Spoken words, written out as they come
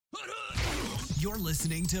You're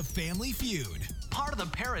listening to Family Feud, part of the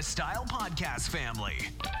Paris Style Podcast family.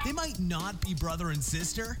 They might not be brother and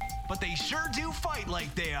sister, but they sure do fight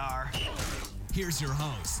like they are. Here's your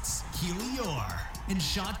hosts, Keely Orr and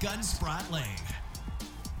Shotgun Spratling.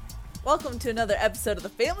 Welcome to another episode of the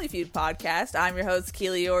Family Feud podcast. I'm your host,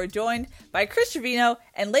 Keely Orr, joined by Chris Trevino,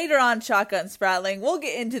 and later on, Shotgun Spratling. We'll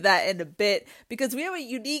get into that in a bit because we have a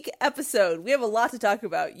unique episode. We have a lot to talk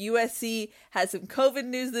about. USC has some COVID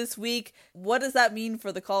news this week. What does that mean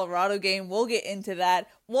for the Colorado game? We'll get into that.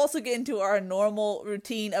 We'll also get into our normal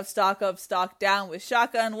routine of stock up, stock down with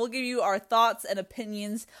Shotgun. We'll give you our thoughts and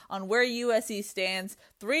opinions on where USC stands.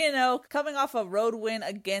 3-0, coming off a road win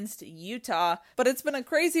against Utah. But it's been a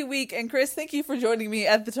crazy week, and Chris, thank you for joining me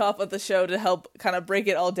at the top of the show to help kind of break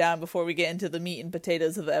it all down before we get into the meat and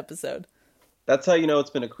potatoes of the episode. That's how you know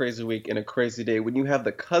it's been a crazy week and a crazy day, when you have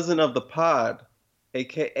the cousin of the pod,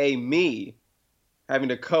 aka me, having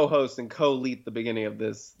to co-host and co-lead the beginning of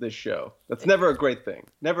this show. That's never a great thing.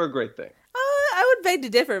 Never a great thing. I would beg to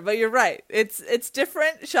differ, but you're right. It's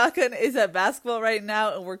different. Shotgun is at basketball right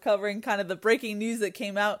now, and we're covering kind of the breaking news that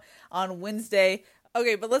came out on Wednesday.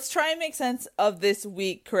 Okay, but let's try and make sense of this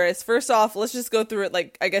week, Chris. First off, let's just go through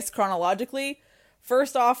it, I guess, chronologically.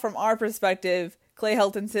 First off, from our perspective, Clay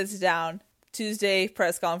Helton sits down, Tuesday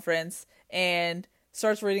press conference, and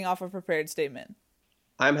starts reading off a prepared statement.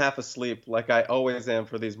 I'm half asleep, like I always am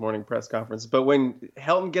for these morning press conferences. But when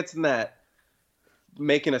Helton gets in that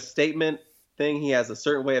making a statement thing, he has a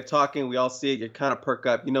certain way of talking. We all see it. You kind of perk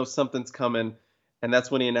up. You know something's coming. And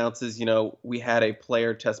that's when he announces, we had a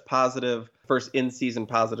player test positive, first in-season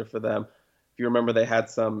positive for them. If you remember, they had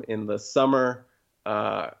some in the summer.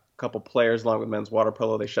 A couple players, along with men's water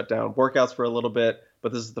polo, they shut down workouts for a little bit.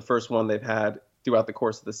 But this is the first one they've had throughout the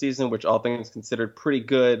course of the season, which all things considered pretty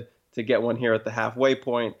good to get one here at the halfway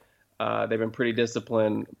point. They've been pretty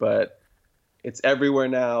disciplined, but it's everywhere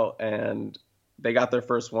now, and they got their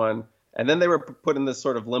first one. And then they were put in this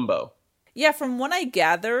sort of limbo. Yeah, from what I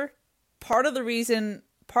gather, part of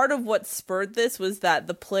what spurred this was that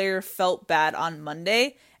the player felt bad on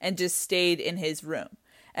Monday and just stayed in his room.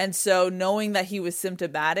 And so knowing that he was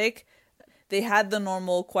symptomatic, they had the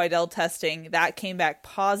normal Quidel testing that came back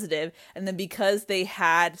positive. And then because they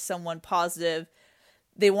had someone positive,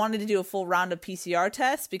 they wanted to do a full round of PCR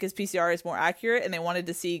tests because PCR is more accurate, and they wanted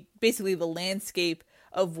to see basically the landscape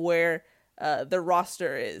of where the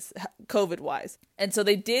roster is COVID-wise. And so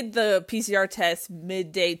they did the PCR test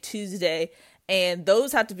midday Tuesday, and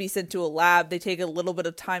those had to be sent to a lab. They take a little bit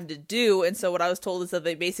of time to do. And so what I was told is that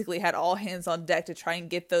they basically had all hands on deck to try and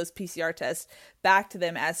get those PCR tests back to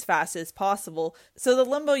them as fast as possible. So the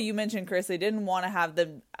limbo you mentioned, Chris, they didn't want to have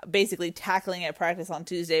them basically tackling at practice on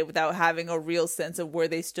Tuesday without having a real sense of where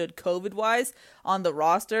they stood COVID-wise on the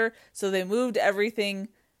roster. So they moved everything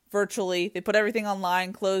virtually. They put everything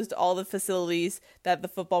online, closed all the facilities that the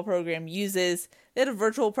football program uses. They had a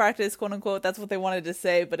virtual practice, quote unquote. That's what they wanted to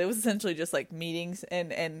say, but it was essentially just like meetings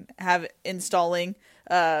and installing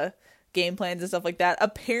game plans and stuff like that.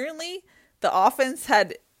 Apparently, the offense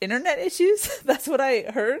had internet issues. That's what I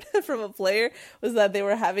heard from a player, was that they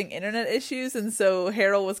were having internet issues, and so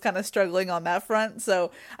Harrell was kind of struggling on that front.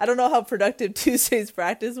 So I don't know how productive Tuesday's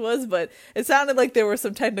practice was, but it sounded like there were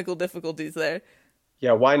some technical difficulties there.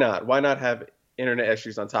 Yeah, why not? Why not have internet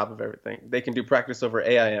issues on top of everything? They can do practice over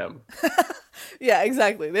AIM. Yeah,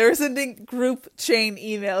 exactly. They were sending group chain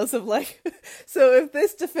emails of so if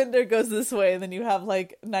this defender goes this way, then you have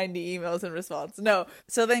 90 emails in response. No.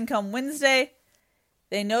 So then come Wednesday,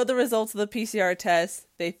 they know the results of the PCR test.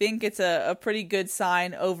 They think it's a pretty good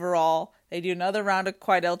sign overall. They do another round of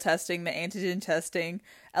Quidel testing, the antigen testing.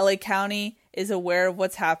 LA County is aware of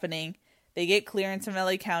what's happening. They get clearance from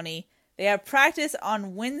LA County. They have practice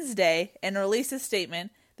on Wednesday and release a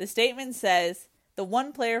statement. The statement says the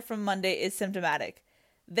one player from Monday is symptomatic.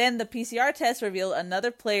 Then the PCR test revealed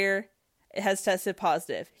another player has tested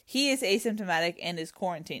positive. He is asymptomatic and is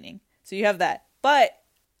quarantining. So you have that. But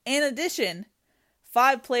in addition,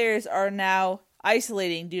 5 players are now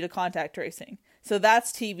isolating due to contact tracing. So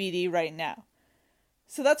that's TBD right now.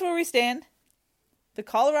 So that's where we stand. The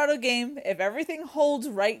Colorado game, if everything holds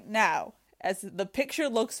right now, as the picture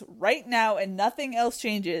looks right now and nothing else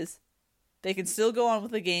changes, they can still go on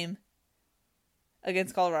with the game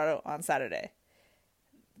against Colorado on Saturday.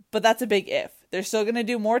 But that's a big if. They're still going to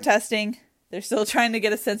do more testing. They're still trying to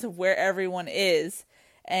get a sense of where everyone is.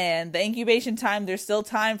 And the incubation time, there's still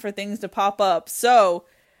time for things to pop up. So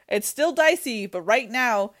it's still dicey, but right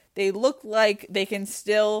now they look like they can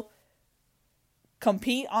still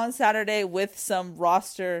compete on Saturday with some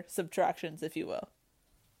roster subtractions, if you will.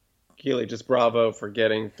 Keely, just bravo for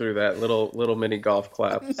getting through that little mini golf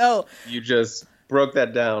clap. No. You just broke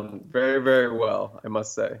that down very, very well, I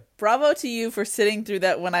must say. Bravo to you for sitting through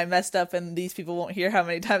that when I messed up, and these people won't hear how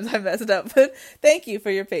many times I messed up, but thank you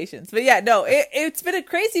for your patience. But yeah, no, it's been a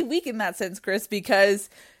crazy week in that sense, Chris, because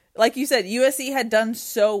like you said, USC had done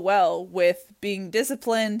so well with being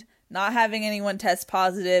disciplined, not having anyone test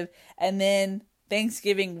positive, and then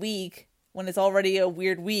Thanksgiving week, when it's already a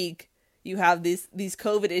weird week, you have these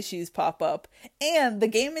COVID issues pop up. And the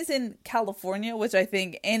game is in California, which I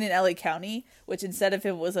think, and in LA County, which instead of if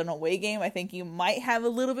it was an away game, I think you might have a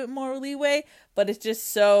little bit more leeway, but it's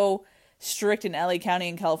just so strict in LA County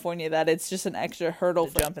and California that it's just an extra hurdle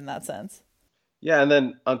to jump in that sense. Yeah, and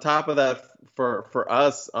then on top of that, for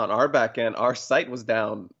us on our back end, our site was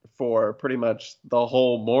down for pretty much the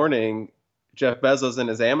whole morning. Jeff Bezos and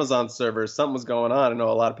his Amazon servers, something was going on. I know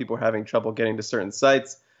a lot of people were having trouble getting to certain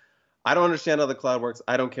sites. I don't understand how the cloud works.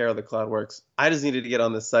 I don't care how the cloud works. I just needed to get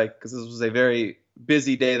on this site because this was a very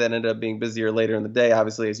busy day that ended up being busier later in the day,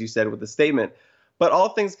 obviously, as you said with the statement. But all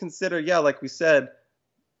things considered, yeah, like we said,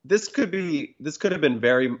 this could have been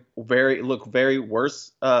very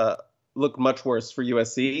look much worse for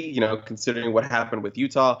USC, considering what happened with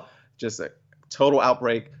Utah, just a total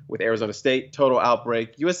outbreak with Arizona State, total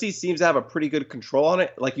outbreak. USC seems to have a pretty good control on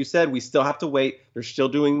it. Like you said, we still have to wait. They're still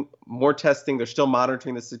doing more testing. They're still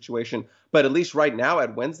monitoring the situation. But at least right now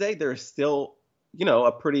at Wednesday, there's still,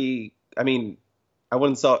 a pretty, I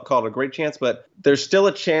wouldn't call it a great chance, but there's still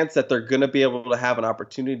a chance that they're going to be able to have an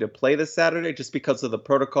opportunity to play this Saturday just because of the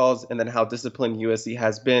protocols and then how disciplined USC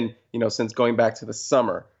has been, since going back to the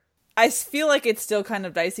summer. I feel like it's still kind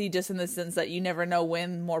of dicey just in the sense that you never know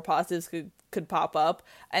when more positives could pop up.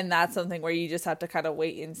 And that's something where you just have to kind of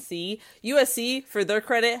wait and see. USC, for their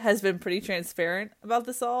credit, has been pretty transparent about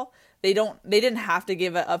this all. They didn't have to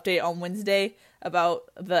give an update on Wednesday about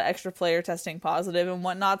the extra player testing positive and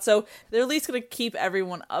whatnot. So they're at least going to keep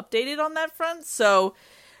everyone updated on that front. So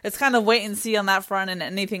it's kind of wait and see on that front and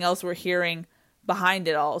anything else we're hearing behind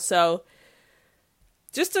it all. So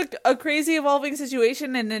just a crazy evolving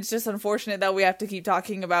situation, and it's just unfortunate that we have to keep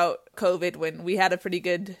talking about COVID when we had a pretty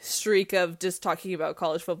good streak of just talking about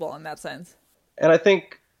college football in that sense. And I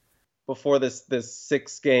think before this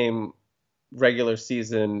 6-game regular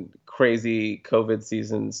season, crazy COVID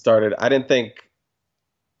season started, I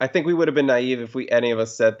think we would have been naive if any of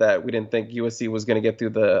us said that we didn't think USC was going to get through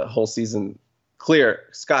the whole season clear,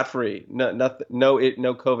 scot-free, no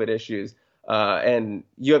COVID issues. And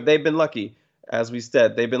they've been lucky. As we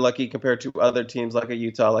said, they've been lucky compared to other teams like a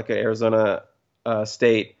Utah, like a Arizona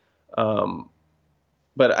State.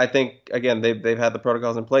 But I think, again, they've had the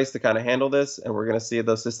protocols in place to kind of handle this, and we're going to see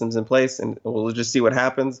those systems in place, and we'll just see what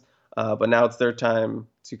happens. But now it's their time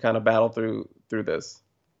to kind of battle through this.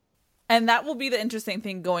 And that will be the interesting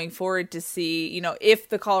thing going forward to see, if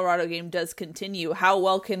the Colorado game does continue, how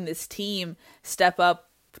well can this team step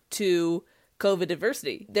up to COVID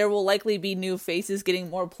adversity? There will likely be new faces getting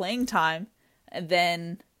more playing time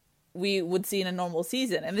than we would see in a normal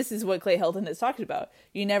season. And this is what Clay Helton has talked about.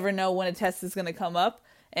 You never know when a test is going to come up,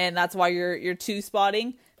 and that's why you're two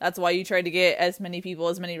spotting. That's why you try to get as many people,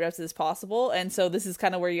 as many reps as possible. And so this is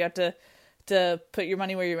kind of where you have to put your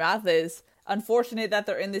money where your mouth is. Unfortunate that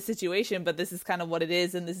they're in this situation, but this is kind of what it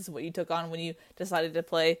is, and this is what you took on when you decided to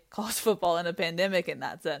play college football in a pandemic in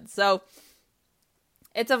that sense. So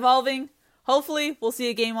it's evolving. Hopefully we'll see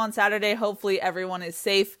a game on Saturday. Hopefully everyone is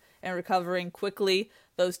safe and recovering quickly,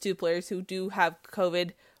 those two players who do have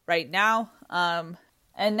COVID right now.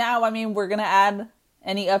 And now, we're going to add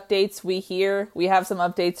any updates we hear. We have some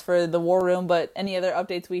updates for the War Room, but any other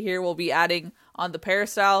updates we hear we'll be adding on the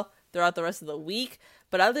Peristyle throughout the rest of the week.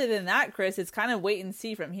 But other than that, Chris, it's kind of wait and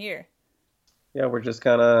see from here. Yeah, we're just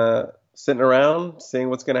kind of sitting around,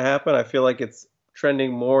 seeing what's going to happen. I feel like it's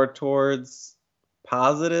trending more towards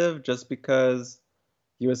positive just because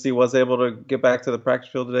USC was able to get back to the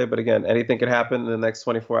practice field today, but again, anything could happen in the next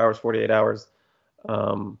 24 hours, 48 hours.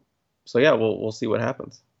 So yeah, we'll see what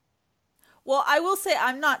happens. Well, I will say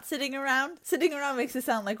I'm not sitting around. Sitting around makes it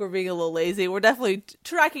sound like we're being a little lazy. We're definitely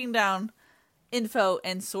tracking down info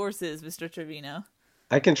and sources, Mr. Trevino.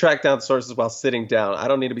 I can track down sources while sitting down. I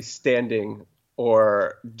don't need to be standing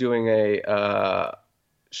or doing one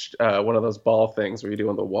of those ball things where you do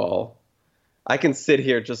on the wall. I can sit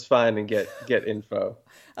here just fine and get info.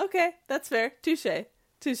 Okay, that's fair. Touche.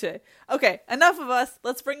 Okay, enough of us.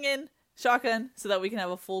 Let's bring in Shotgun so that we can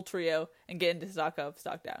have a full trio and get into Stock Up,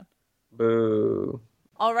 Stock Down. Boo.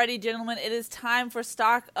 Alrighty, gentlemen, it is time for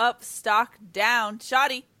Stock Up, Stock Down.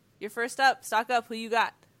 Shotty, you're first up. Stock Up, who you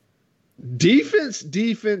got? Defense.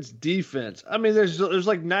 I mean, there's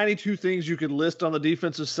like 92 things you could list on the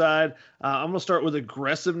defensive side. I'm going to start with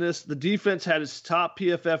aggressiveness. The defense had its top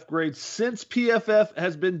PFF grades since PFF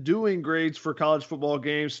has been doing grades for college football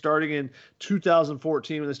games starting in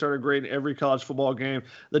 2014 when they started grading every college football game.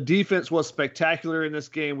 The defense was spectacular in this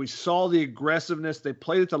game. We saw the aggressiveness. They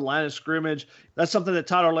played at the line of scrimmage. That's something that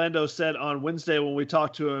Todd Orlando said on Wednesday when we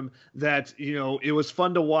talked to him, that, it was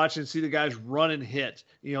fun to watch and see the guys run and hit.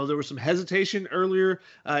 There was some hesitation earlier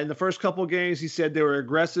in the first couple of games. He said they were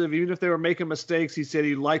aggressive. Even if they were making mistakes, he said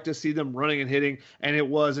he'd like to see them running and hitting, and it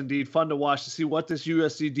was indeed fun to watch to see what this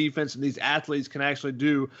USC defense and these athletes can actually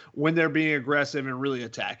do when they're being aggressive and really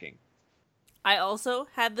attacking. I also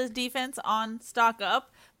had this defense on Stock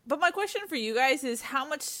Up, but my question for you guys is, how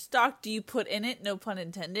much stock do you put in it, no pun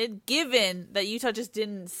intended, given that Utah just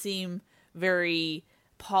didn't seem very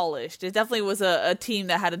polished? It definitely was a team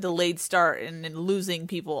that had a delayed start and losing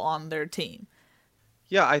people on their team.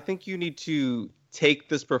 Yeah, I think you need to take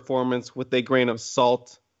this performance with a grain of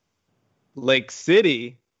salt. Lake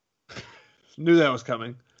City. Knew that was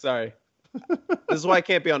coming. Sorry. This is why I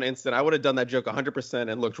can't be on Instant. I would have done that joke 100%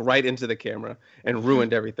 and looked right into the camera and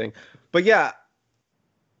ruined everything. But yeah,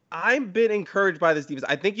 I'm a bit encouraged by this defense.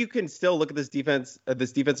 I think you can still look at this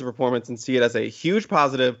defensive performance and see it as a huge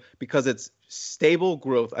positive because it's stable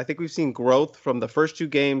growth. I think we've seen growth from the first two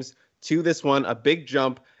games to this one, a big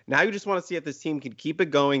jump. Now you just want to see if this team can keep it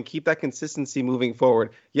going, keep that consistency moving forward.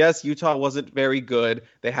 Yes, Utah wasn't very good.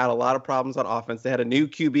 They had a lot of problems on offense. They had a new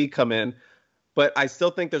QB come in. But I still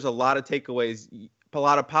think there's a lot of takeaways, a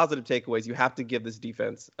lot of positive takeaways you have to give this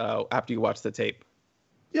defense after you watch the tape.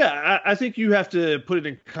 Yeah, I think you have to put it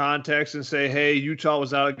in context and say, hey, Utah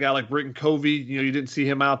was out a guy like Britton Covey. You didn't see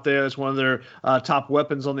him out there as one of their top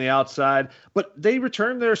weapons on the outside. But they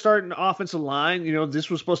returned their starting offensive line. This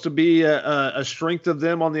was supposed to be a strength of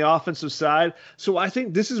them on the offensive side. So I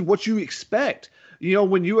think this is what you expect.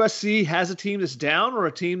 When USC has a team that's down or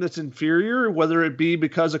a team that's inferior, whether it be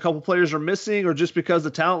because a couple players are missing or just because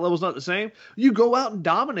the talent level's not the same, you go out and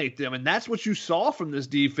dominate them. And that's what you saw from this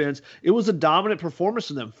defense. It was a dominant performance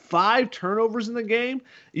from them. 5 turnovers in the game.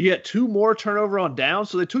 You get 2 more turnover on down.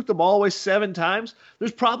 So they took the ball away 7 times.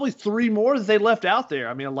 There's probably 3 more that they left out there.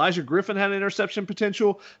 I mean, Elijah Griffin had an interception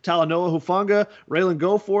potential. Talanoa Hufanga, Raylan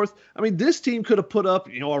Goforth. I mean, this team could have put up,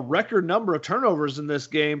 a record number of turnovers in this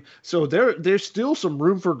game. So there's still some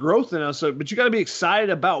room for growth in us. But you got to be excited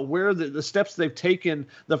about where the steps they've taken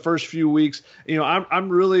the first few weeks. I'm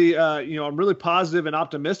really positive and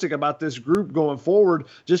optimistic about this group going forward,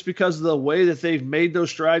 just because of the way that they've made those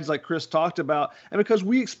strides, like Chris talked about, and because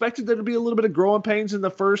we expected there to be a little bit of growing pains in the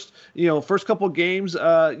first couple of games,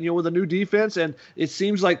 with a new defense, and it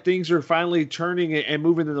seems like things are finally turning and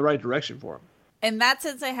moving in the right direction for them. In that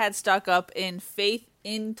sense, I had Stock Up in faith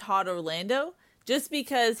in Todd Orlando, just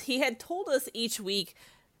because he had told us each week,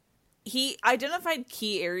 he identified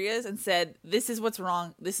key areas and said, this is what's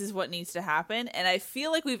wrong, this is what needs to happen. And I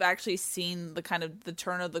feel like we've actually seen the kind of the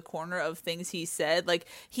turn of the corner of things he said. Like,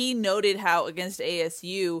 he noted how against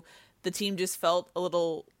ASU, the team just felt a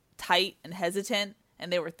little tight and hesitant,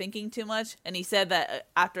 and they were thinking too much. And he said that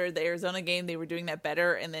after the Arizona game, they were doing that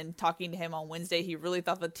better. And then talking to him on Wednesday, he really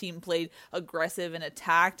thought the team played aggressive and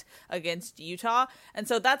attacked against Utah. And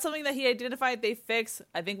so that's something that he identified they fixed.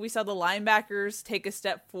 I think we saw the linebackers take a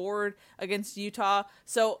step forward against Utah.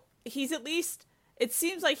 So he's at least, it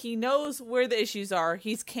seems like he knows where the issues are.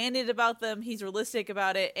 He's candid about them. He's realistic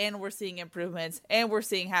about it. And we're seeing improvements. And we're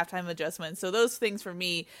seeing halftime adjustments. So those things for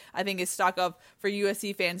me, I think, is Stock Up for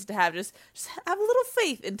USC fans to have. Just have a little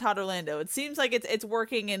faith in Todd Orlando. It seems like it's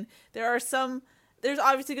working. And there's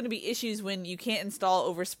obviously going to be issues when you can't install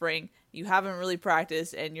over spring. You haven't really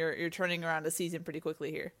practiced. And you're turning around a season pretty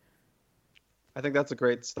quickly here. I think that's a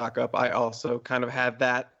great Stock Up. I also kind of had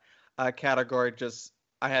that category.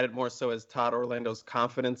 I had it more so as Todd Orlando's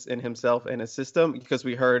confidence in himself and his system, because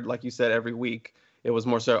we heard, like you said, every week it was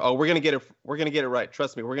more so, we're gonna get it right.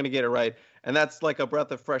 Trust me, we're gonna get it right. And that's like a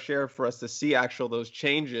breath of fresh air for us to see those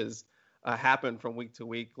changes happen from week to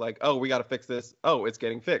week. Like, we got to fix this. It's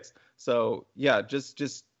getting fixed. So yeah, just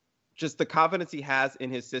the confidence he has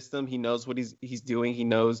in his system. He knows what he's doing. He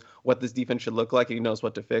knows what this defense should look like. And he knows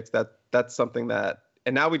what to fix. That's something that,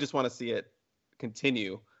 and now we just want to see it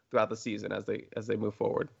continue throughout the season as they move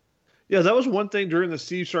forward. Yeah, that was one thing during the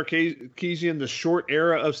Steve Sarkisian, the short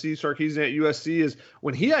era of Steve Sarkisian at USC, is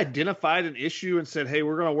when he identified an issue and said, hey,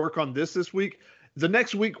 we're going to work on this week, the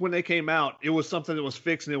next week when they came out, it was something that was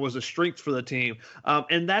fixed and it was a strength for the team.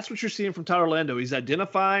 And that's what you're seeing from Tyler Lando. He's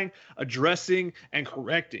identifying, addressing, and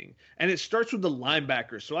correcting. And it starts with the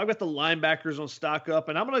linebackers. So I've got the linebackers on stock up,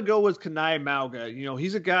 and I'm going to go with Kanai Mauga.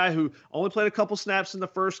 He's a guy who only played a couple snaps in the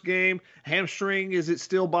first game. Hamstring, is it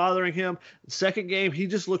still bothering him? Second game, he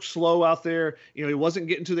just looked slow out there. He wasn't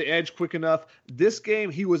getting to the edge quick enough. This game,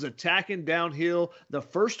 he was attacking downhill. The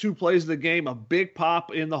first two plays of the game, a big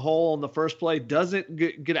pop in the hole on the first play, doesn't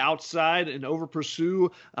get outside and over pursue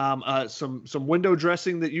some window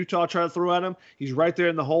dressing that Utah tried to throw at him. He's right there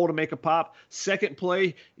in the hole to make a pop. Second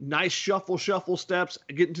play, nice shuffle steps,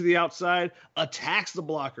 getting to the outside, attacks the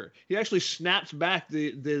blocker. He actually snaps back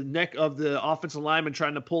the neck of the offensive lineman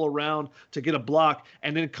trying to pull around to get a block,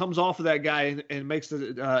 and then comes off of that guy and makes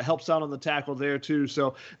the helps out on the tackle there too.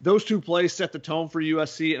 So those two plays set the tone for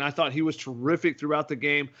USC, and I thought he was terrific throughout the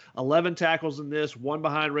game. 11 tackles in this, one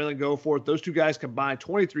behind Raylan Goforth. Those two guys combined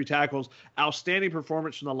 23 tackles. Outstanding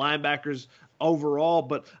performance from the linebackers overall,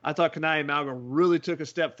 but I thought Kanai Mauga really took a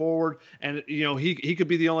step forward, and he could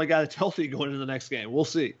be the only guy that's healthy going into the next game. We'll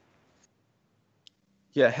see.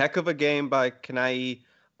 Yeah, heck of a game by Kanai.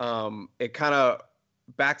 It kind of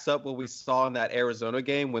backs up what we saw in that Arizona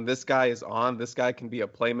game. When this guy is on, this guy can be a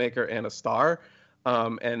playmaker and a star.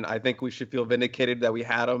 And I think we should feel vindicated that we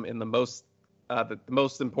had him in the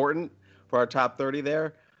most important for our top 30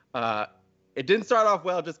 there. It didn't start off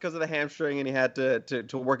well just because of the hamstring, and he had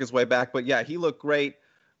to work his way back. But yeah, he looked great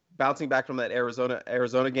bouncing back from that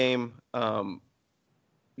Arizona game.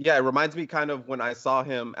 Yeah, it reminds me kind of when I saw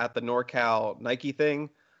him at the NorCal Nike thing.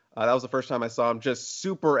 That was the first time I saw him, just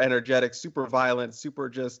super energetic, super violent, super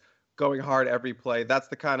just going hard every play. That's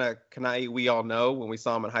the kind of Kanai we all know when we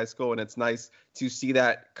saw him in high school, and it's nice to see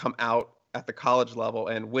that come out at the college level.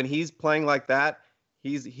 And when he's playing like that,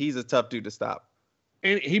 he's a tough dude to stop.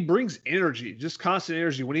 And he brings energy, just constant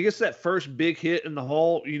energy. When he gets that first big hit in the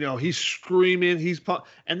hole, he's screaming,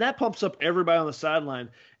 and that pumps up everybody on the sideline.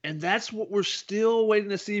 And that's what we're still waiting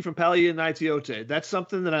to see from Palia Naitiote. That's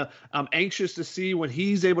something that I'm anxious to see when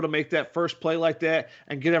he's able to make that first play like that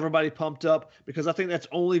and get everybody pumped up, because I think that's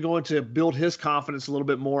only going to build his confidence a little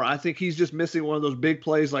bit more. I think he's just missing one of those big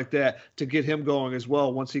plays like that to get him going as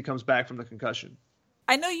well once he comes back from the concussion.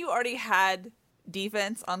 I know you already had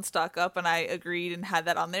defense on stock up, and I agreed and had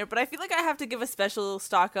that on there, but I feel like I have to give a special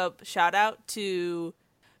stock up shout out to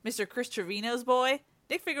Mr. Chris Trevino's boy,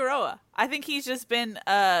 Nick Figueroa. I think he's just been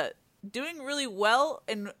doing really well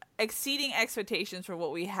and exceeding expectations for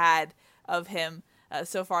what we had of him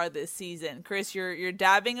so far this season. Chris, you're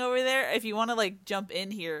dabbing over there. If you want to jump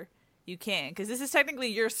in here, you can, because this is technically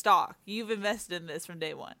your stock. You've invested in this from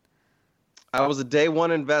day one. I was a day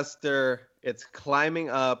one investor. It's climbing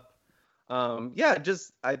up.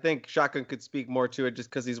 I think Shotgun could speak more to it just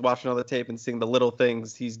because he's watching all the tape and seeing the little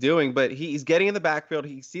things he's doing. But he's getting in the backfield.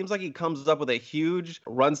 He seems like he comes up with a huge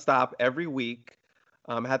run stop every week.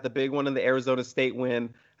 Had the big one in the Arizona State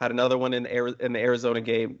win. Had another one in the Arizona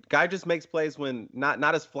game. Guy just makes plays when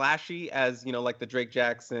not as flashy as like the Drake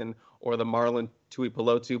Jackson or the Marlon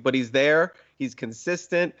Tuipulotu, but he's there. He's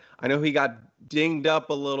consistent. I know he got dinged up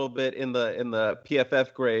a little bit in the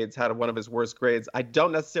PFF grades, had one of his worst grades. I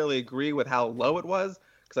don't necessarily agree with how low it was,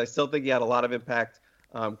 because I still think he had a lot of impact.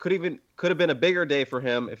 Could have been a bigger day for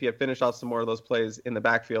him if he had finished off some more of those plays in the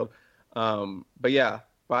backfield. But yeah,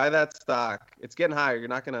 buy that stock. It's getting higher. You're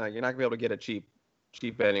not gonna be able to get it cheap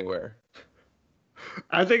anywhere.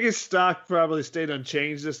 I think his stock probably stayed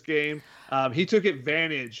unchanged this game. He took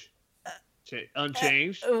advantage.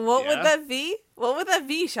 Unchanged. What would that be? What would that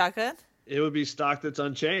be, Shotgun? It would be stock that's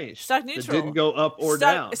unchanged. Stock neutral. It didn't go up or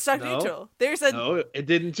down. Stock neutral. No, it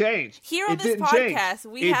didn't change. Here on this podcast,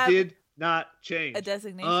 we have... It did not change. A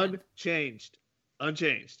designation.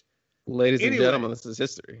 Unchanged. Ladies and gentlemen, this is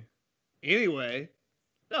history. Anyway,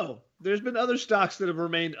 no, there's been other stocks that have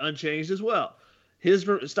remained unchanged as well. His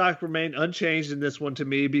stock remained unchanged in this one to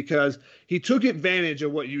me because he took advantage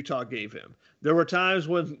of what Utah gave him. There were times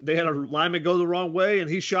when they had a lineman go the wrong way and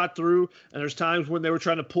he shot through, and there's times when they were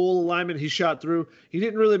trying to pull a lineman, he shot through. He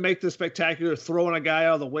didn't really make the spectacular throwing a guy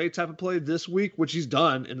out of the way type of play this week, which he's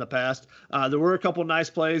done in the past. There were a couple nice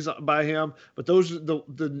plays by him, but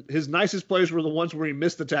his nicest plays were the ones where he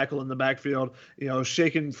missed the tackle in the backfield,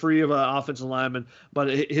 shaking free of an offensive lineman.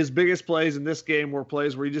 But his biggest plays in this game were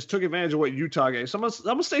plays where he just took advantage of what Utah gave. So I'm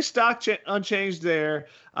gonna stay stock unchanged there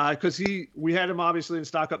because we had him obviously in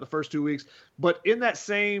stock up the first 2 weeks. But in that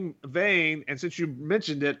same vein, and since you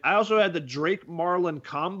mentioned it, I also had the Drake Marlon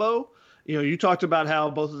combo. You talked about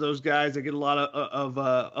how both of those guys, they get a lot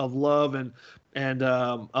of love and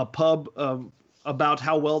a pub about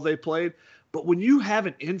how well they played. But when you have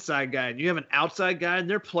an inside guy and you have an outside guy and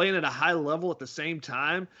they're playing at a high level at the same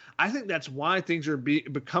time, I think that's why things are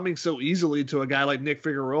becoming so easily to a guy like Nick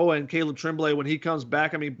Figueroa and Caleb Tremblay when he comes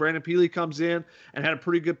back. I mean, Brandon Peely comes in and had a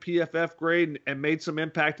pretty good PFF grade and made some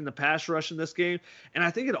impact in the pass rush in this game. And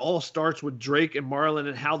I think it all starts with Drake and Marlon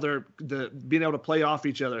and how they're being able to play off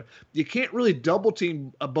each other. You can't really double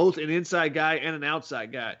team both an inside guy and an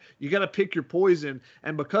outside guy. You got to pick your poison.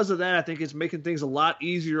 And because of that, I think it's making things a lot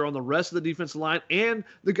easier on the rest of the defensive line and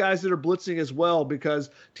the guys that are blitzing as well, because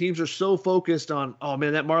teams are so focused on, oh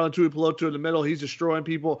man, that Marlon Tuipulotu in the middle, he's destroying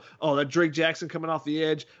people. Oh, that Drake Jackson coming off the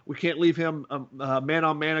edge, we can't leave him man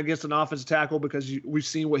on man against an offensive tackle because we've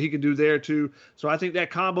seen what he can do there too. So I think that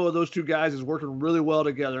combo of those two guys is working really well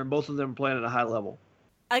together, and both of them playing at a high level.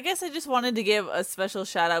 I guess I just wanted to give a special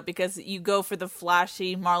shout out because you go for the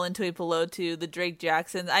flashy Marlon Tuipulotu, the Drake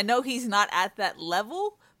Jackson. I know he's not at that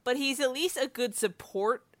level, but he's at least a good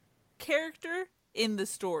support character in the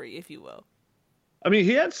story, if you will. I mean,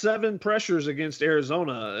 he had 7 pressures against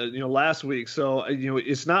Arizona, last week. So,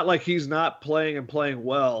 it's not like he's not playing and playing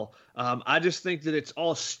well. I just think that it's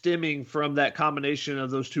all stemming from that combination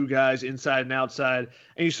of those two guys inside and outside.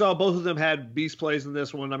 And you saw both of them had beast plays in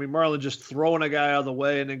this one. I mean, Marlon just throwing a guy out of the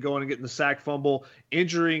way and then going and getting the sack fumble,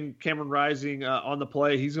 injuring Cameron Rising on the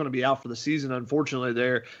play. He's going to be out for the season, unfortunately,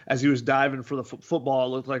 there as he was diving for the football. It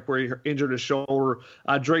looked like where he injured his shoulder.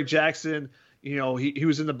 Drake Jackson, he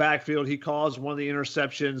was in the backfield. He caused one of the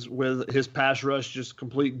interceptions with his pass rush, just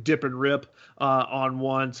complete dip and rip on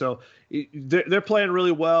one. So they're playing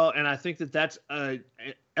really well, and I think that's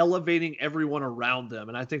elevating everyone around them.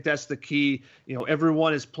 And I think that's the key.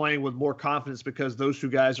 Everyone is playing with more confidence because those two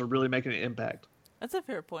guys are really making an impact. That's a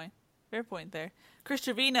fair point. Fair point there. Chris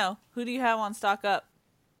Trevino, who do you have on Stock Up?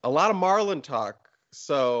 A lot of Marlon talk,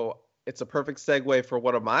 so it's a perfect segue for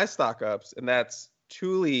one of my Stock Ups, and that's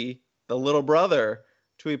Tuli, the little brother.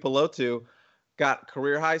 Tuipulotu got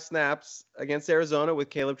career-high snaps against Arizona with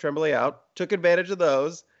Caleb Tremblay out, took advantage of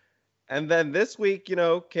those. And then this week,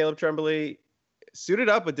 Caleb Tremblay suited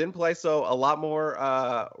up but didn't play, so a lot more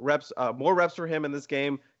reps for him in this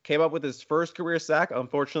game. Came up with his first career sack.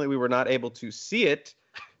 Unfortunately, we were not able to see it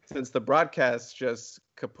since the broadcast just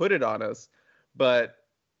kaputted on us. But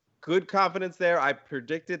good confidence there. I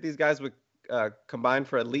predicted these guys would combine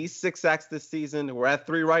for at least 6 sacks this season. We're at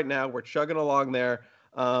 3 right now. We're chugging along there.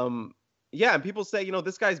 And people say,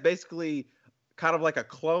 this guy's basically kind of like a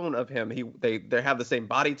clone of him. They have the same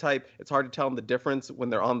body type. It's hard to tell them the difference when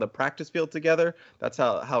they're on the practice field together. That's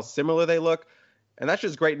how similar they look. And that's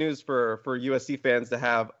just great news for USC fans to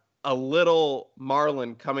have a little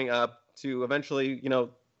Marlon coming up to eventually,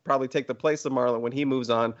 probably take the place of Marlon when he moves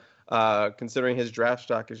on, considering his draft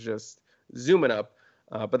stock is just zooming up.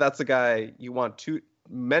 But that's the guy you want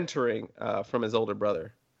mentoring from his older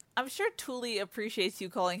brother. I'm sure Tuli appreciates you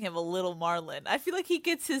calling him a little Marlon. I feel like he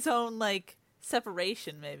gets his own,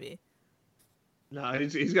 separation, maybe. No,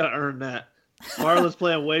 he's got to earn that. Marlon's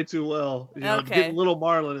playing way too well. Okay. Getting little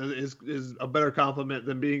Marlon is a better compliment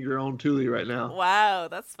than being your own Tuli right now. Wow,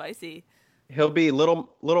 that's spicy. He'll be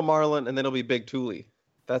little Marlon, and then he'll be big Tuli.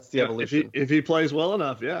 That's the evolution. If he plays well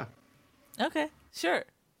enough, yeah. Okay, sure.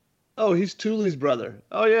 Oh, he's Tuli's brother.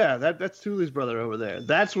 Oh, yeah, that's Tuli's brother over there.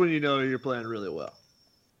 That's when you know you're playing really well.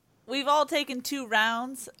 We've all taken 2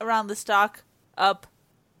 rounds around the Stock Up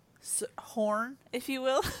horn, if you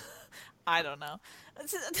will. I don't know.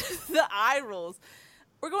 The eye rolls.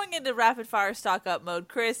 We're going into rapid fire Stock Up mode.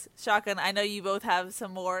 Chris, Shotgun, I know you both have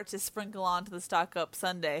some more to sprinkle onto the Stock Up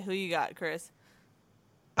Sunday. Who you got, Chris?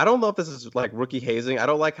 I don't know if this is like rookie hazing. I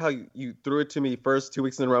don't like how you threw it to me first 2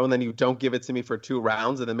 weeks in a row and then you don't give it to me for 2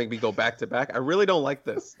 rounds and then make me go back to back. I really don't like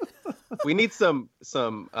this. We need some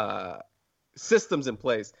systems in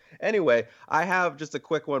place. Anyway, I have just a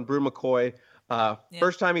quick one. Brew McCoy.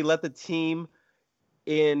 First time he led the team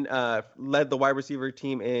led the wide receiver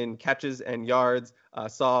team in catches and yards,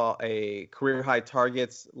 saw a career high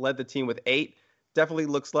targets, led the team with 8. Definitely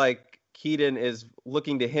looks like Keaton is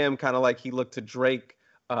looking to him kind of like he looked to Drake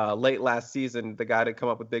late last season, the guy to come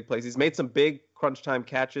up with big plays. He's made some big crunch time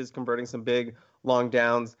catches, converting some big long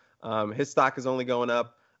downs. His stock is only going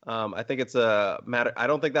up. I think it's a matter. I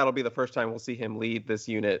don't think that'll be the first time we'll see him lead this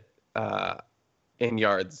unit in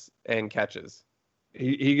yards and catches.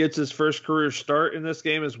 He gets his first career start in this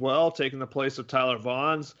game as well, taking the place of Tyler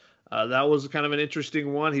Vaughns. That was kind of an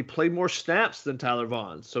interesting one. He played more snaps than Tyler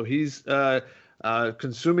Vaughn, so he's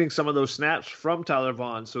consuming some of those snaps from Tyler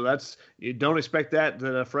Vaughn. So you don't expect that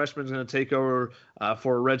a freshman's going to take over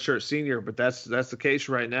for a redshirt senior, but that's the case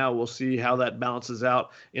right now. We'll see how that balances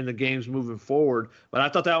out in the games moving forward. But I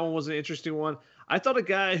thought that one was an interesting one. I thought a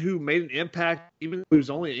guy who made an impact, even though he was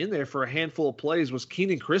only in there for a handful of plays, was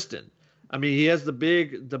Keenan Kristen. I mean, he has the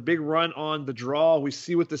big run on the draw. We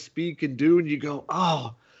see what the speed can do, and you go,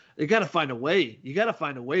 oh, you got to find a way. You got to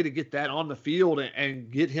find a way to get that on the field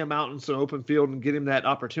and get him out into open field and get him that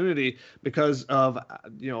opportunity because of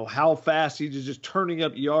how fast he's just turning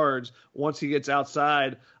up yards once he gets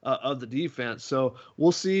outside of the defense. So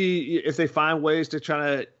we'll see if they find ways to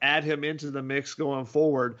try to add him into the mix going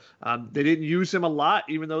forward. They didn't use him a lot,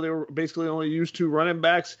 even though they were basically only used 2 running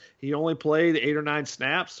backs. He only played 8 or 9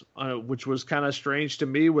 snaps, which was kind of strange to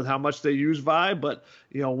me with how much they use Vi. But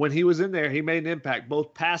when he was in there, he made an impact,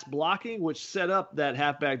 both pass blocking, which set up that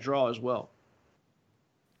halfback draw as well.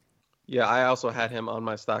 Yeah, I also had him on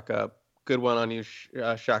my stock up. Good one on you,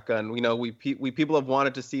 Shotgun. We people have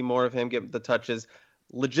wanted to see more of him get the touches.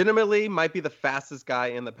 Legitimately, might be the fastest guy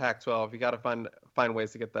in the Pac-12. You got to find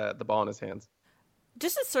ways to get the ball in his hands.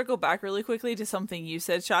 Just to circle back really quickly to something you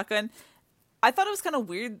said, Shotgun, I thought it was kind of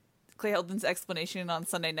weird, Clay Helton's explanation on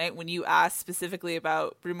Sunday night when you asked specifically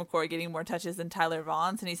about Bru McCoy getting more touches than Tyler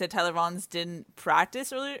Vaughns, and he said Tyler Vaughns didn't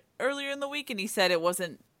practice earlier in the week, and he said it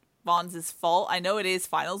wasn't Vaughns' fault. I know it is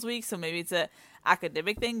finals week, so maybe it's a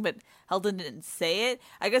academic thing, but Helton didn't say it.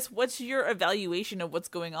 I guess what's your evaluation of what's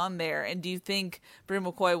going on there, and do you think Bru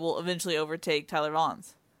McCoy will eventually overtake Tyler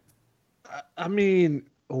Vaughns? I mean,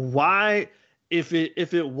 why? If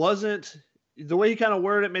it wasn't the way he kind of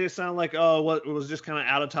worded it, made it sound like it was just kind of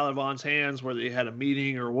out of Tyler Vaughn's hands, whether he had a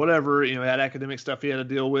meeting or whatever. He had academic stuff he had to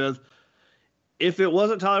deal with. If it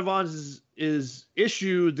wasn't Tyler Vaughn's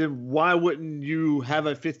issue, then why wouldn't you have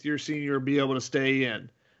a 5th-year senior be able to stay in?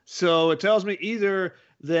 So it tells me either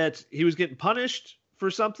that he was getting punished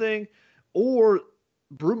for something or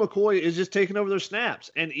Bru McCoy is just taking over their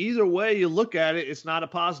snaps. And either way you look at it, it's not a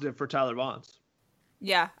positive for Tyler Vaughns.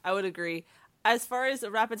 Yeah, I would agree. As far as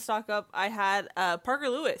a rapid stock up, I had Parker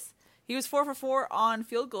Lewis. He was 4 for 4 on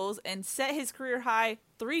field goals and set his career high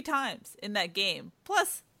 3 times in that game.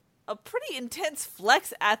 Plus, a pretty intense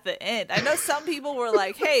flex at the end. I know some people were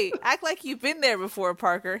like, hey, act like you've been there before,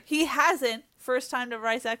 Parker. He hasn't. First time to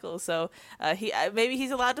Rice Eccles. So maybe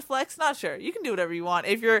he's allowed to flex. Not sure. You can do whatever you want.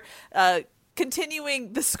 If you're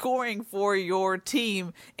continuing the scoring for your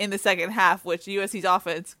team in the second half, which USC's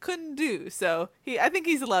offense couldn't do. So I think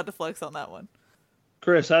he's allowed to flex on that one.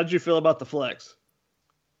 Chris, how did you feel about the flex?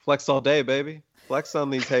 Flex all day, baby. Flex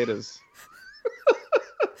on these haters.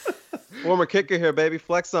 Former kicker here, baby.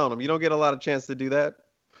 Flex on him. You don't get a lot of chance to do that.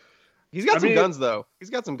 He's got some guns, though.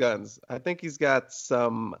 He's got some guns. I think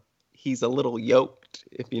he's a little yoked,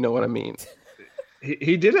 if you know what I mean.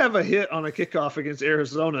 He did have a hit on a kickoff against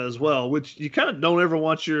Arizona as well, which you kind of don't ever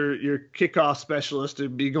want your kickoff specialist to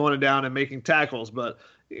be going down and making tackles. But,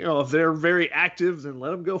 if they're very active, then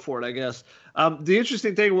let them go for it, I guess. The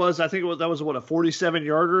interesting thing was, I think that was a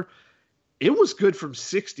 47-yarder. It was good from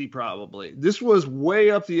 60 probably. This was way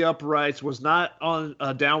up the uprights, was not on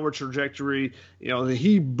a downward trajectory.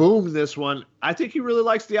 He boomed this one. I think he really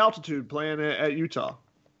likes the altitude playing at Utah.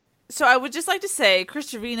 So I would just like to say Chris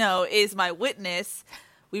Trevino is my witness.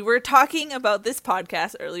 We were talking about this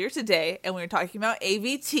podcast earlier today, and we were talking about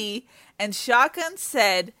AVT, and Shotgun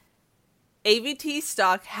said AVT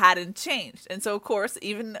stock hadn't changed. And so, of course,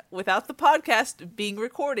 even without the podcast being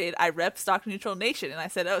recorded, I rep Stock Neutral Nation, and I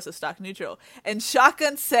said, so stock neutral. And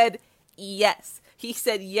Shotgun said yes. He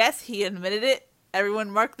said yes, he admitted it. Everyone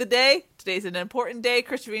mark the day. Today's an important day.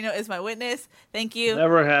 Chris Trevino is my witness. Thank you.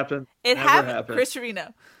 Never happened. It happened. Chris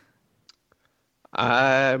Trevino.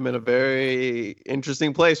 I'm in a very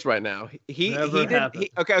interesting place right now.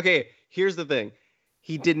 Okay. Here's the thing.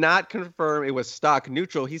 He did not confirm it was stock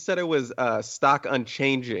neutral. He said it was stock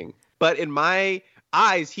unchanging. But in my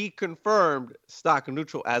eyes, he confirmed stock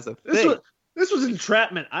neutral as a thing. This was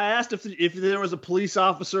entrapment. I asked if there was a police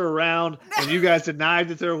officer around, and you guys denied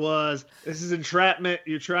that there was. This is entrapment.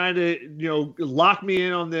 You're trying to, lock me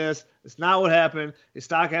in on this. It's not what happened. His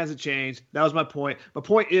stock hasn't changed. That was my point. My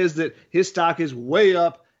point is that his stock is way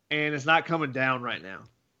up, and it's not coming down right now.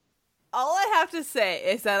 All I have to say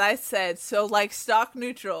is that I said, stock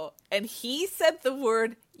neutral, and he said the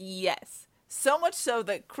word yes. So much so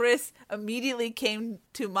that Chris immediately came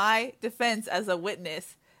to my defense as a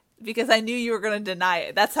witness because I knew you were going to deny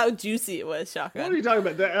it. That's how juicy it was, Shotgun. What are you talking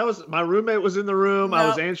about? That was my roommate was in the room. No. I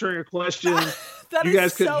was answering a question. You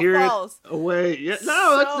guys couldn't hear false. It away. Yeah,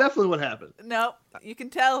 no, that's definitely what happened. No, you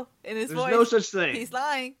can tell in his voice. There's no such thing. He's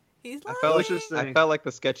lying. I felt like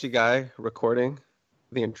the sketchy guy recording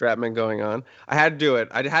the entrapment going on. I had to do it.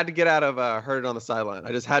 I had to get out of Heard It on the Sideline.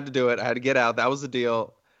 I just had to do it. I had to get out. That was the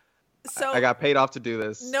deal. So I got paid off to do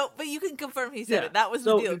this. no, but you can confirm he said Yeah. it. That was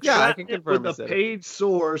So the deal. Yeah, I got can it confirm with he a said it. paid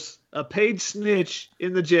source, a paid snitch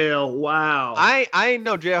in the jail. Wow. I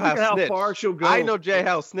know jailhouse Look at how snitch. far she'll go. I know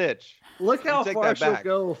jailhouse snitch. Look how take far that she'll back.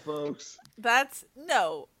 go, folks. That's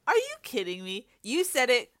no. Are you kidding me? You said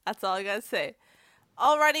it. That's all I gotta say.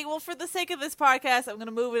 Alrighty, well, for the sake of this podcast, I'm gonna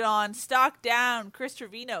move it on. Stock down, Chris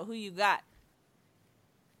Trevino. Who you got?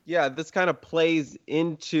 Yeah, this kind of plays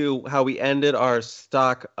into how we ended our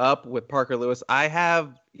stock up with Parker Lewis. I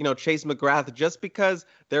have, Chase McGrath just because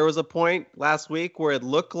there was a point last week where it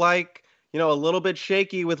looked like, a little bit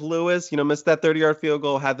shaky with Lewis, missed that 30-yard field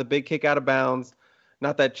goal, had the big kick out of bounds.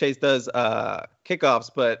 Not that Chase does kickoffs,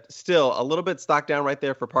 but still a little bit stock down right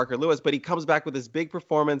there for Parker Lewis. But he comes back with this big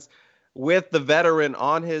performance with the veteran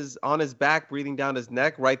on his back, breathing down his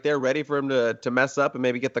neck right there, ready for him to mess up and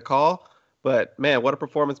maybe get the call. But, man, what a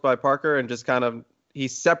performance by Parker, and just kind of he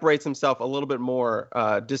separates himself a little bit more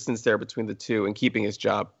distance there between the two and keeping his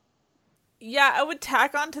job. Yeah, I would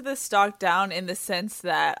tack onto the stock down in the sense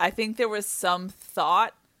that I think there was some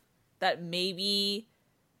thought that maybe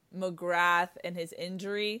McGrath and his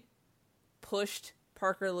injury pushed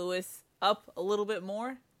Parker Lewis up a little bit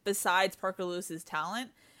more besides Parker Lewis's talent.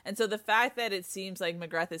 And so the fact that it seems like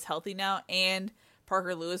McGrath is healthy now and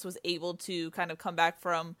Parker Lewis was able to kind of come back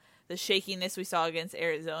from the shakiness we saw against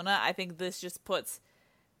Arizona, I think this just puts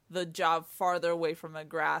the job farther away from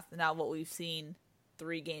McGrath now what we've seen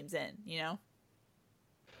 3 games in,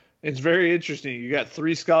 It's very interesting. You got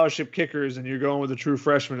 3 scholarship kickers, and you're going with a true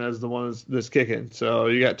freshman as the one that's kicking. So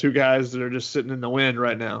you got 2 guys that are just sitting in the wind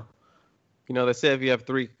right now. They say if you have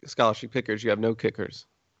 3 scholarship kickers, you have no kickers.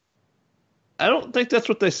 I don't think that's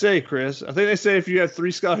what they say, Chris. I think they say if you have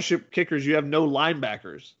 3 scholarship kickers, you have no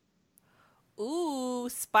linebackers. Ooh,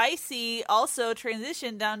 spicy. Also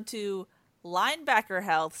transition down to linebacker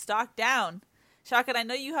health, stock down. Shotgun, I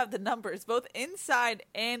know you have the numbers. Both inside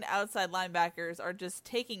and outside linebackers are just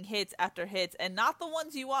taking hits after hits, and not the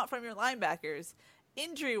ones you want from your linebackers.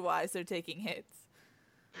 Injury-wise, they're taking hits.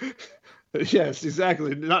 Yes,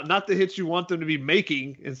 exactly. Not the hits you want them to be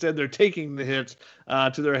making. Instead, they're taking the hits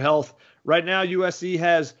to their health. Right now, USC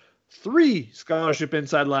has 3 scholarship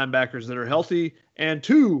inside linebackers that are healthy and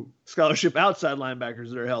 2 scholarship outside linebackers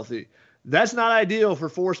that are healthy. That's not ideal for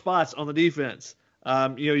 4 spots on the defense.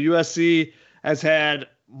 USC has had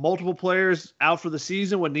multiple players out for the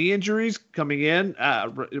season with knee injuries coming in.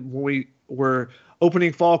 When we were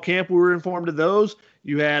opening fall camp, we were informed of those.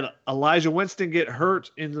 You had Elijah Winston get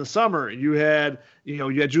hurt in the summer. You had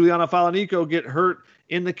Juliana Falanico get hurt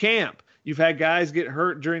in the camp. You've had guys get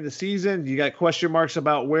hurt during the season. You got question marks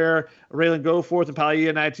about where Raylan Goforth and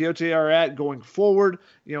Palaia Naitiote are at going forward.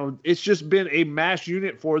 It's just been a mass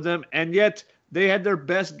unit for them, and yet they had their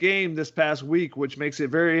best game this past week, which makes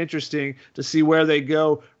it very interesting to see where they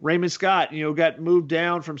go. Raymond Scott, got moved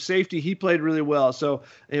down from safety. He played really well, so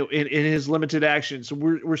in his limited action. So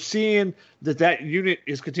we're seeing that unit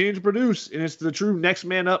is continuing to produce, and it's the true next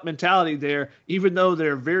man up mentality there, even though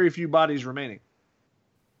there are very few bodies remaining.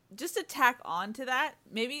 Just to tack on to that,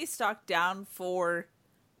 maybe stock down for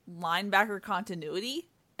linebacker continuity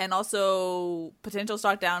and also potential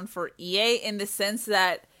stock down for EA in the sense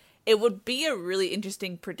that it would be a really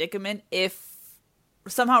interesting predicament if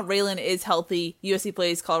somehow Raylan is healthy. USC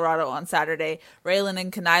plays Colorado on Saturday. Raylan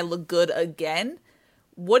and Kanai look good again.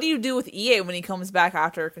 What do you do with EA when he comes back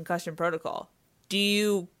after a concussion protocol? Do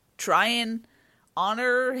you try and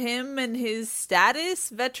honor him and his status,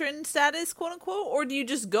 veteran status, quote unquote, or do you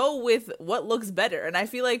just go with what looks better? And I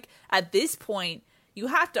feel like at this point, you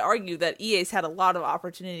have to argue that EA's had a lot of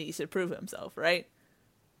opportunities to prove himself, right?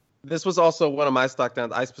 This was also one of my stock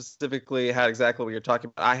downs. I specifically had exactly what you're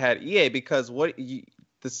talking about. I had EA because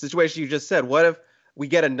the situation you just said, what if we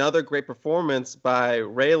get another great performance by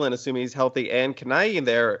Raylan, assuming he's healthy, and Kanai in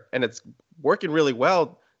there, and it's working really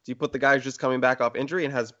well? Do you put the guy who's just coming back off injury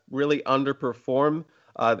and has really underperformed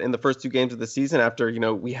in the first 2 games of the season after,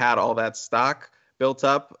 we had all that stock built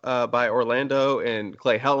up by Orlando and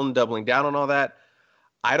Clay Helton doubling down on all that?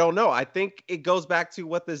 I don't know. I think it goes back to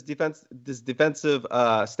what this defensive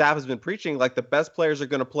staff has been preaching. Like, the best players are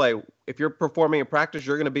going to play. If you're performing in practice,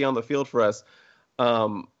 you're going to be on the field for us.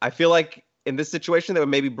 I feel like in this situation, they would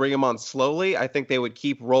maybe bring him on slowly. I think they would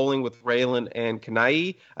keep rolling with Raylan and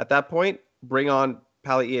Kanai at that point, bring on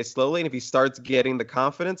Palaia slowly. And if he starts getting the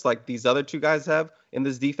confidence like these other 2 guys have in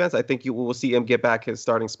this defense, I think you will see him get back his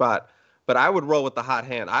starting spot. But I would roll with the hot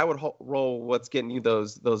hand. I would roll what's getting you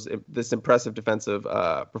this impressive defensive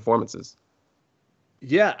performances.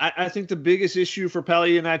 Yeah, I think the biggest issue for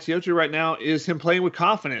Palaia Naitiote right now is him playing with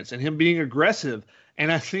confidence and him being aggressive.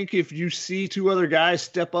 And I think if you see two other guys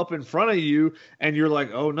step up in front of you and you're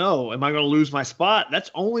like, oh no, am I going to lose my spot? That's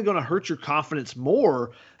only going to hurt your confidence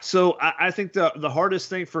more. So I think the hardest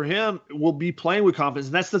thing for him will be playing with confidence.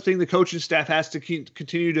 And that's the thing the coaching staff has to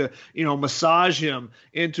continue to, massage him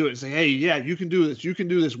into it and say, hey, yeah, you can do this. You can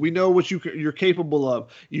do this. We know what you're capable of.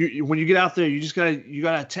 When you get out there, you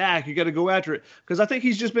got to attack. You got to go after it. Because I think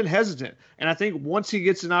he's just been hesitant. And I think once he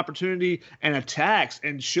gets an opportunity and attacks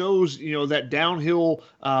and shows, that downhill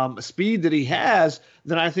speed that he has,